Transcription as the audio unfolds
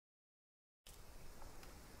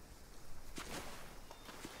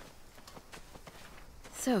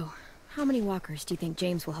So, how many walkers do you think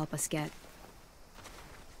James will help us get?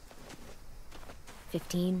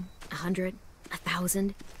 15? 100?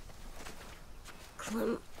 1,000?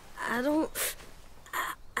 Clem, I don't...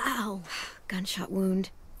 Ow. Gunshot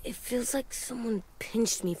wound. It feels like someone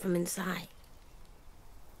pinched me from inside.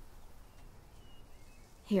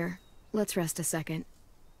 Here, let's rest a second.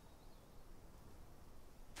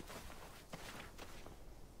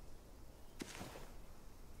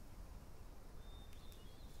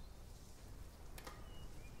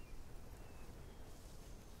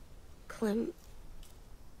 Clem,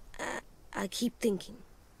 I keep thinking.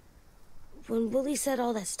 When Willie said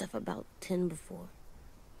all that stuff about Tenn before,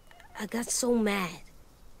 I got so mad.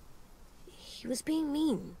 He was being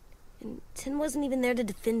mean, and Tenn wasn't even there to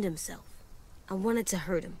defend himself. I wanted to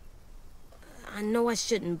hurt him. I know I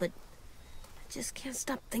shouldn't, but I just can't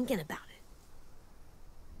stop thinking about it.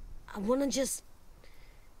 I want to just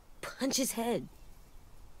punch his head.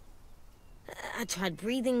 I tried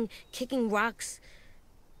breathing, kicking rocks.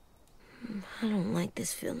 I don't like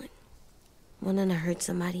this feeling. Wanting to hurt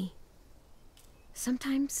somebody.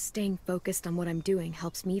 Sometimes staying focused on what I'm doing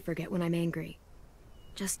helps me forget when I'm angry.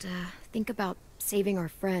 Just, think about saving our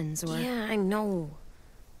friends, or... Yeah, I know.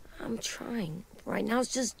 I'm trying. Right now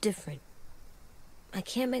it's just different. I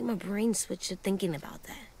can't make my brain switch to thinking about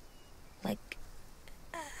that. Like,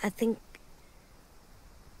 I think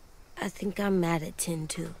I'm mad at Tenn,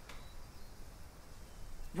 too.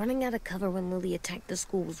 Running out of cover when Lily attacked the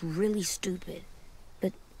school was really stupid.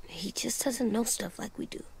 But he just doesn't know stuff like we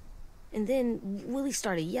do. And then Willie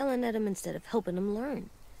started yelling at him instead of helping him learn.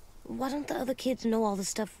 Why don't the other kids know all the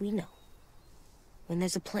stuff we know? When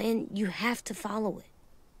there's a plan, you have to follow it.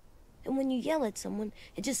 And when you yell at someone,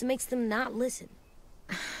 it just makes them not listen.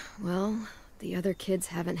 Well, the other kids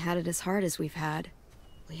haven't had it as hard as we've had.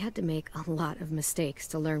 We had to make a lot of mistakes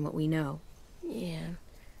to learn what we know. Yeah.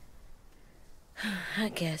 I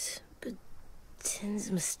guess. But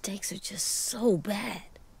Tenn's mistakes are just so bad.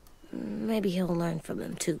 Maybe he'll learn from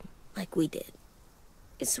them too, like we did.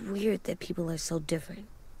 It's weird that people are so different.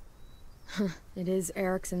 It is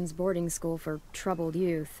Erickson's boarding school for troubled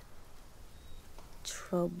youth.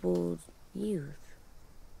 Troubled youth?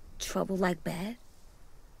 Trouble like bad?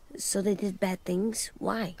 So they did bad things?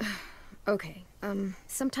 Why? Okay,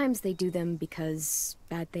 sometimes they do them because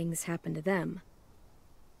bad things happen to them.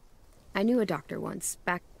 I knew a doctor once,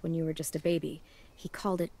 back when you were just a baby. He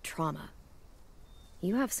called it trauma.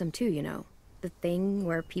 You have some too, you know. The thing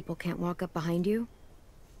where people can't walk up behind you.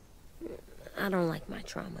 I don't like my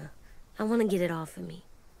trauma. I want to get it off of me.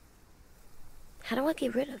 How do I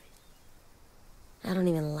get rid of it? I don't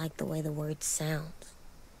even like the way the word sounds.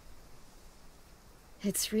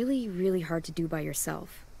 It's really, really hard to do by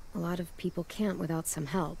yourself. A lot of people can't without some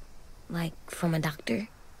help. Like, from a doctor?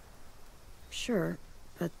 Sure,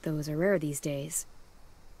 but those are rare these days.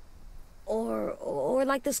 Or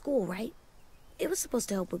like the school, right? It was supposed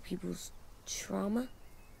to help with people's trauma.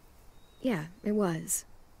 Yeah, it was.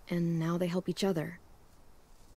 And now they help each other.